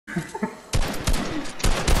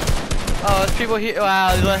Oh, there's people here.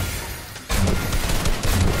 Wow, there's like...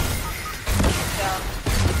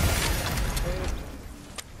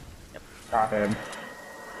 Got him.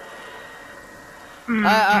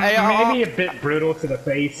 Maybe a bit brutal to the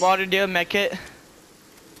face. Water deal, med kit.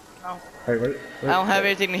 No. Hey, wait, I don't have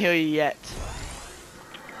anything to heal you yet.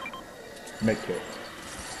 Med kit.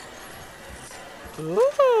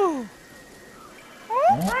 Ooh.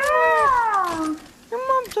 Oh, your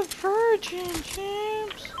mom's a virgin,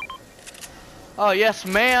 James. Oh, yes,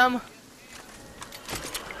 ma'am.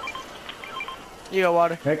 You got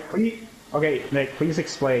water. Nick, please. Okay, Nick, please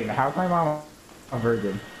explain. How's my mom a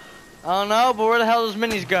virgin? I don't know, but where the hell does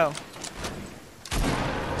minis go?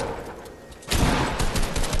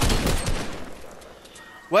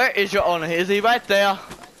 Where is your owner? Is he right there?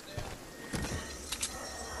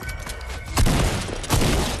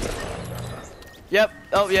 Yep.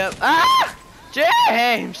 Oh, yep. Ah!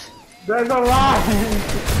 James! There's a line!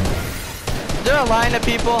 Is there a line of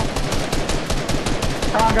people?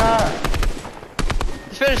 Conga!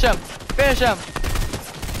 Just finish him. Finish him.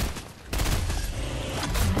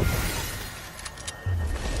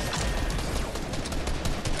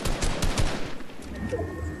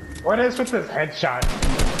 What is with this headshot?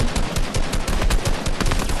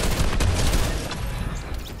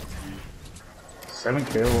 Seven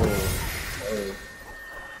kills. Oh.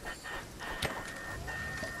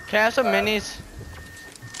 Can I have some minis?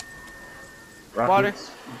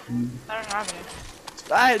 Rockets. I don't have any.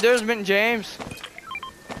 Alright, there's Mint James.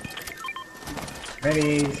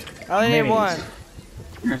 Minis. I only need one.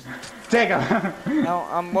 Take them. No,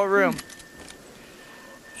 what room?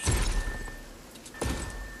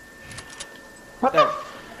 What the?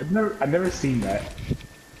 I've never seen that.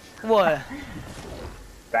 What?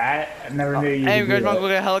 That I never knew you. Hey, could you guys do want to that. go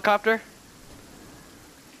get a helicopter?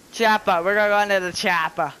 Chopper, we're gonna go into the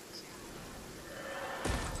chopper.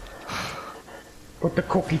 Put the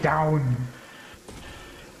cookie down.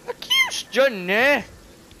 Accuse Johnny.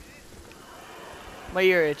 My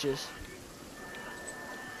ear itches.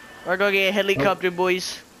 We're gonna get a helicopter,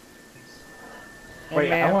 boys. Hey, Wait, I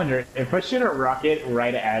ma'am. wonder if I shoot a rocket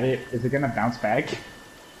right at it, is it gonna bounce back?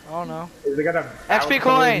 I don't know. Is it gonna XP bounce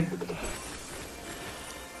coin.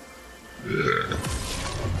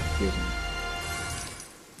 Excuse me.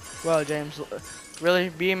 Well, James, really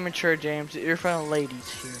be mature, James. You're in front of ladies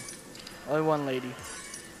here. Only one lady.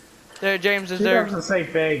 There, James, is She there? does the same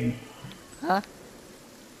thing. Huh?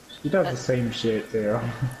 She does the same shit too.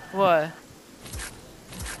 What?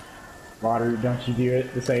 Water, don't you do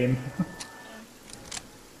it the same?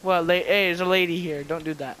 What? Hey, there's a lady here. Don't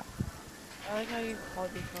do that. I like how you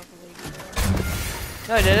called yourself a lady.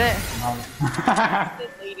 No, I didn't.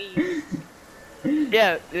 The lady.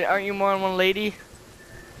 Yeah, aren't you more than one lady?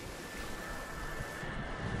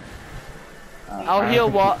 I'll heal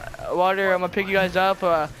water. I'm gonna pick you guys up.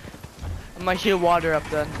 I'm gonna heal water up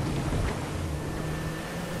then.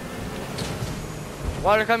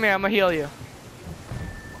 Water, come here. I'm gonna heal you.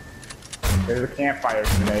 There's a campfire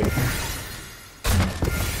today.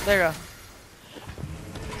 There you go.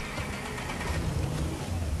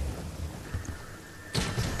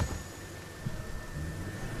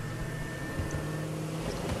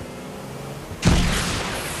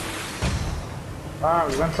 Wow,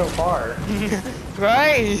 we went so far.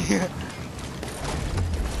 Right.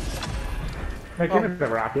 Hey, give it the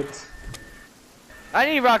rockets. I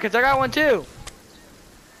need rockets. I got one too.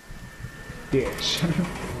 Bitch.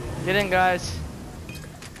 Get in, guys.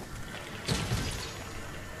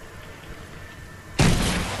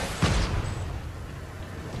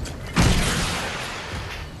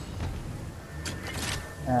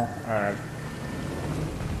 Alright.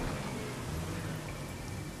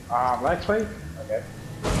 Let's wait. Okay.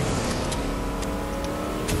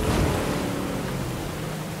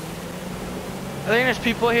 I think there's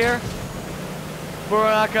people here. But we're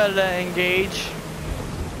not gonna engage.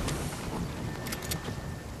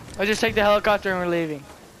 I'll just take the helicopter and we're leaving.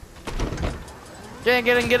 Get in,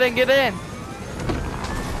 get in, get in, get in!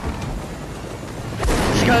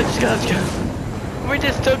 Let's go, let's go, let's go. We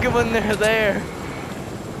just took it when they're there.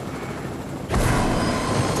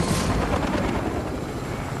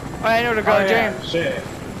 Alright, I know where to go, Oh, yeah, James. shit.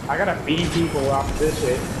 I gotta beam people off this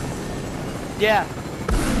shit. Yeah.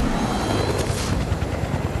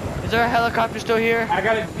 Is there a helicopter still here? I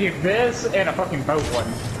gotta do this and a fucking boat one.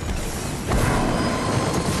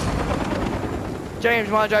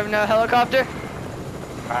 James, wanna drive another helicopter?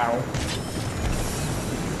 Ow.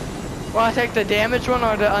 Wanna take the damaged one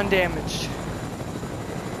or the undamaged?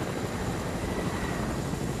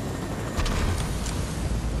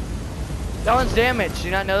 That one's damaged, do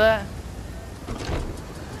you not know that?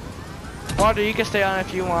 Water, you can stay on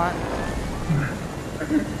if you want.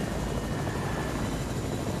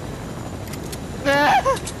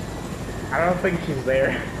 I don't think she's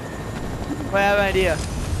there. Well, I have an idea.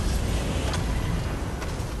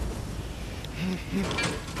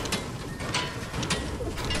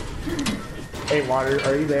 Hey, Water,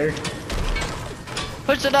 are you there?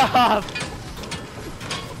 Push it off!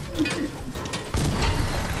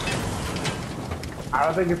 I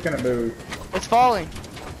don't think it's gonna move. It's falling.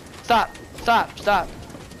 Stop! Stop! Stop!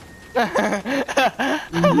 Yeah.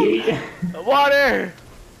 Water!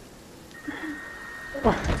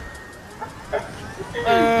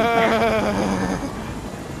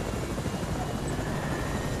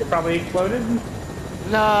 It probably exploded.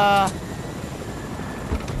 Nah.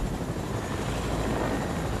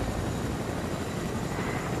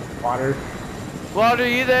 Water. Water,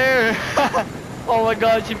 you there? Oh my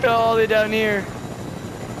god, she fell all the way down here.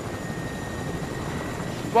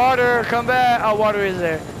 Water, come back. Oh, water is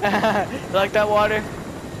there. You like that, water?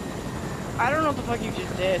 I don't know what the fuck you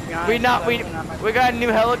just did, to be honest. We got a new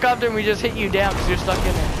helicopter and we just hit you down because you're stuck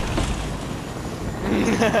in it.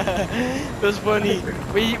 It was funny.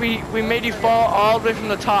 We made you fall all the way from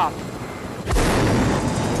the top.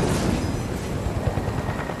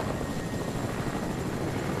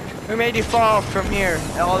 We made you fall from here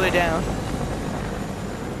all the way down.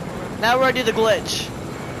 Now we're gonna do the glitch.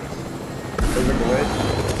 There's a glitch.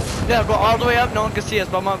 Yeah, go all the way up, no one can see us,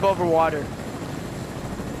 but I'm gonna go over water.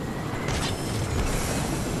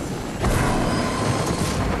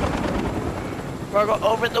 We're gonna go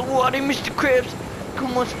over the water, Mr. Krabs.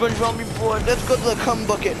 Come on, SpongeBob, be bored. Let's go to the cum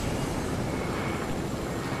bucket.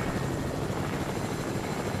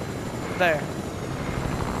 There.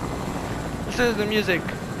 This is the music.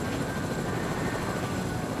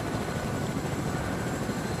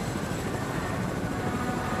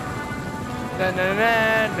 Na, na,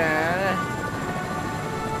 na, na.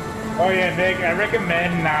 Oh yeah, Nick, I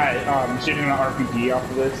recommend not shooting an RPG off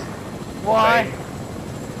of this. Why?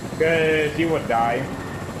 Because you would die.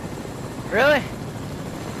 Really?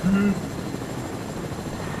 Mm-hmm.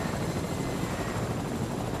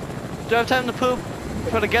 Do I have time to poop?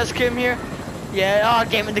 For the guest came here? Yeah, oh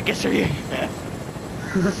damn it, the guests are here.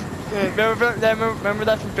 remember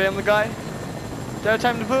that from Family Guy? Do I have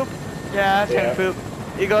time to poop? Yeah, I have time to poop.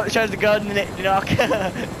 You go, shows the gun and you knock.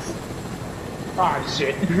 Ah,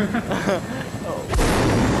 shit. Oh.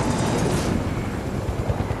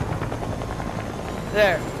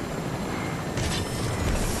 There.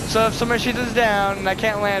 So if somebody shoots us down and I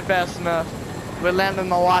can't land fast enough, we'll land in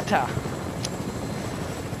the water.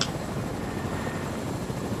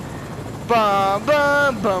 Bum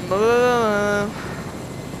bum bum bum.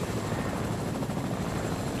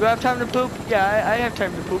 Do I have time to poop? Yeah, I have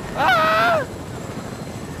time to poop. Ah!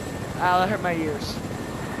 Ow, that hurt my ears.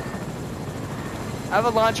 I have a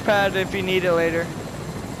launch pad if you need it later.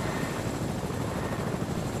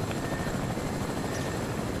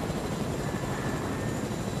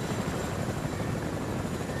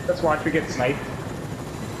 Let's watch we get sniped.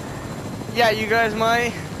 Yeah, you guys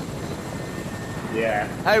might. Yeah.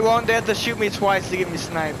 I won't. They have to shoot me twice to get me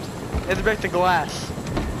sniped. They have to break the glass.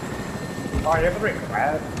 Oh, you have to break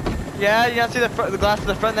glass? Yeah, you don't see the glass at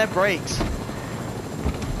the front that breaks.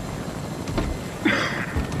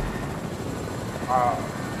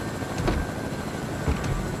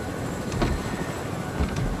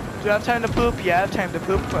 Do I have time to poop? Yeah, I have time to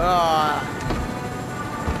poop.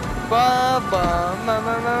 Bum, bum, bum, bum,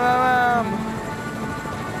 bum, bum.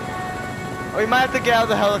 We might have to get out of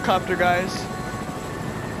the helicopter, guys.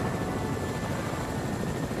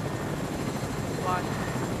 Why?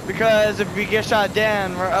 Because if we get shot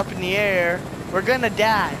down, we're up in the air, we're gonna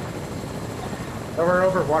die. Oh, we're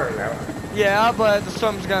over water now. Yeah, but the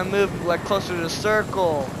storm's gonna move like closer to the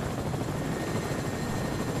circle.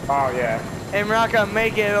 Oh, yeah. And we're not gonna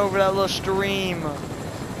make it over that little stream.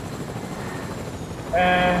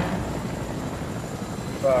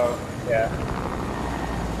 So, yeah.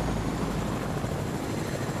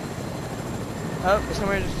 Oh,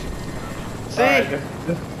 somebody just... See? Alright,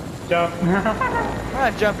 just jump. I'm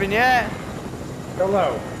not jumping yet. Go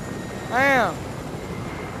low. I am.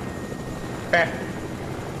 Okay.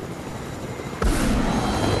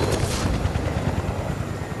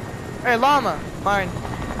 Hey, llama. Mine.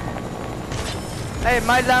 Hey,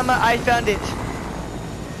 my llama, I found it.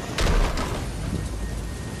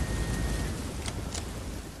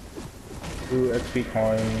 Ooh, XP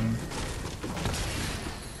coin.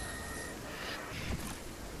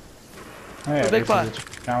 Oh, yeah, A big this pot. is a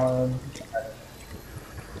challenge.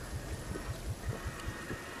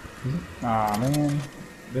 Aw, man.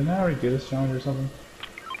 Didn't I already do this challenge or something?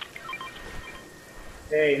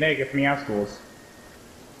 Hey, Nick, it's me out schools.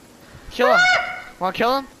 Kill him. Wanna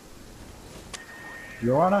kill him?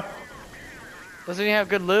 You wanna? Doesn't he have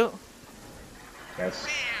good loot? Yes.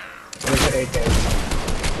 Here's the AK.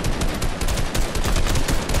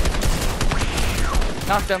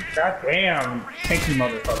 Knocked him. God damn. Thank you,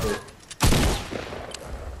 motherfucker.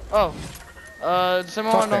 Oh. Does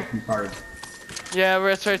someone Fuck wanna that key card. Yeah,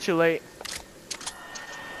 we're starting too late.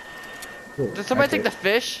 Cool. Did somebody take That's the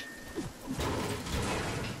fish?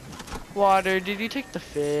 Water, did you take the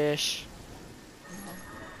fish?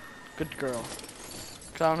 Good girl.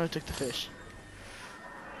 'Cause I don't know who took the fish.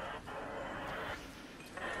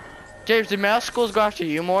 James, did mouse schools go after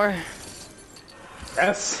you more?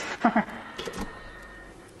 Yes.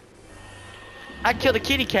 I killed a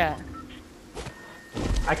kitty cat.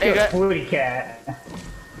 I Hey, killed guy- a footy cat.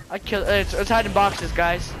 I killed. It's hiding boxes,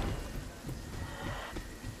 guys.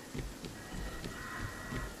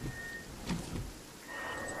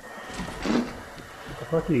 What the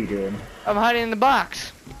fuck are you doing? I'm hiding in the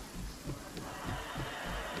box.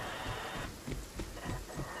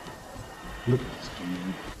 Look at this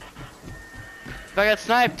dude. If I got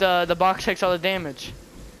sniped, the box takes all the damage.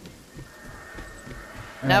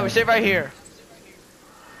 Now we sit right here.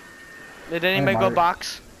 Did anybody go Mark.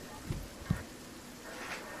 box?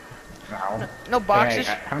 No. No boxes.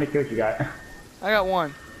 Hey, how many kills you got? I got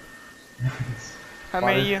one. How many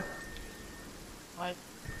Water. of you? What?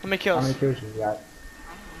 How many How kills? many kills you got?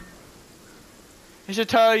 It should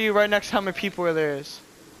tell you right next to how many people there is.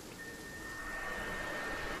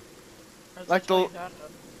 Where's Like the- 20 data?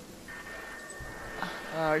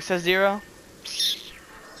 It says 0.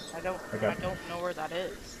 I don't know where that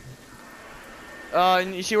is.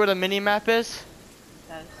 And you see where the mini map is?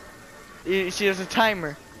 That's You see there's a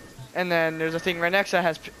timer. And then there's a thing right next to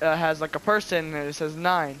it has like a person and it says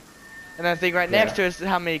 9. And then the thing right next to it is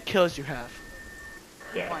how many kills you have.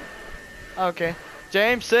 Yeah. 1. Okay.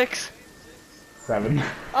 James, 6. 7.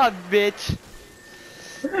 Oh, bitch.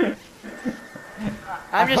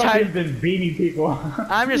 I'm just I've hiding. been beating people.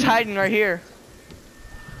 I'm just hiding right here.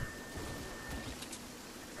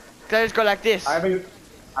 Cause I just go like this. I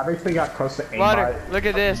basically got close to aimbot. Water. Look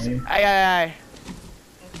at this. Okay. Aye, aye, aye.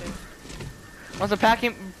 Okay. Want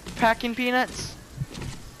some packing peanuts?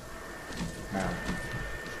 No.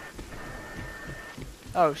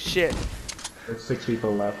 Oh shit. There's 6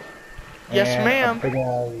 people left. Yes, And ma'am.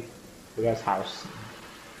 a big ass house.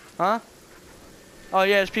 Huh? Oh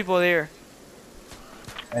yeah, there's people there.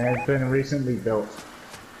 And it's been recently built.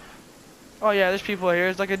 Oh yeah, there's people here.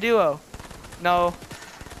 It's like a duo. No.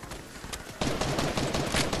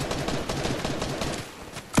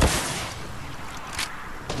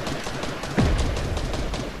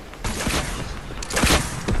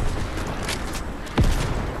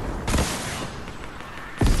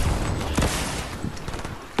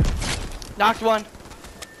 Knocked one.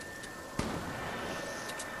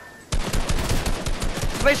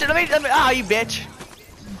 Let me, ah, you bitch.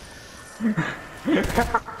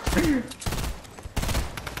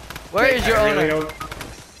 Where is your I really owner? don't-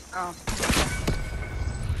 Oh.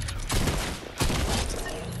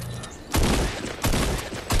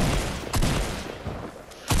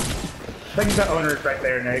 I think the owner is right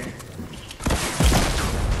there, Nick.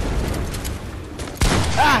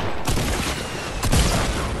 Ah,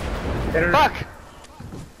 Hit her. fuck.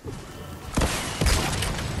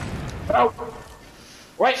 Oh!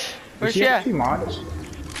 Wait! Where's Did she at? actually launch?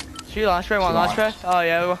 She launched pad, want launch pad? Oh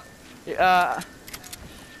yeah, well,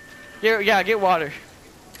 get water.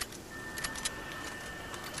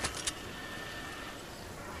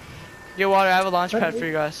 Get water, I have a launch pad for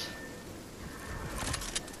you guys.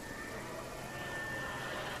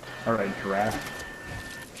 Alright, giraffe.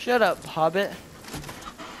 Shut up, hobbit.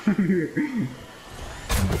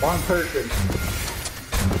 One person.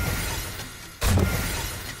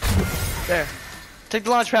 There. Take the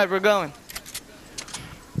launch pad, we're going.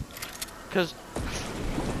 Cause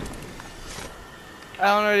I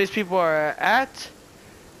don't know where these people are at.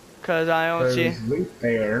 Cause I don't see. There's loot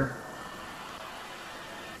there.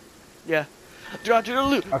 Yeah. Go after the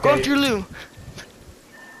loot. Go Okay. after your loot.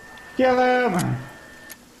 Kill him!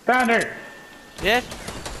 Found her! Yeah?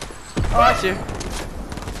 Oh, I see her.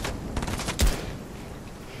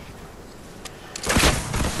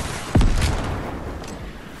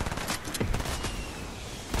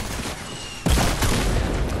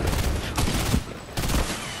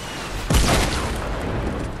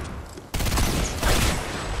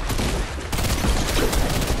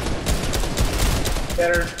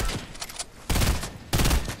 Get her.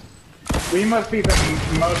 We must be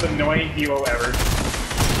the most annoying people ever.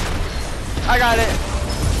 I got it.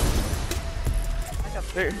 I got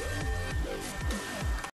There.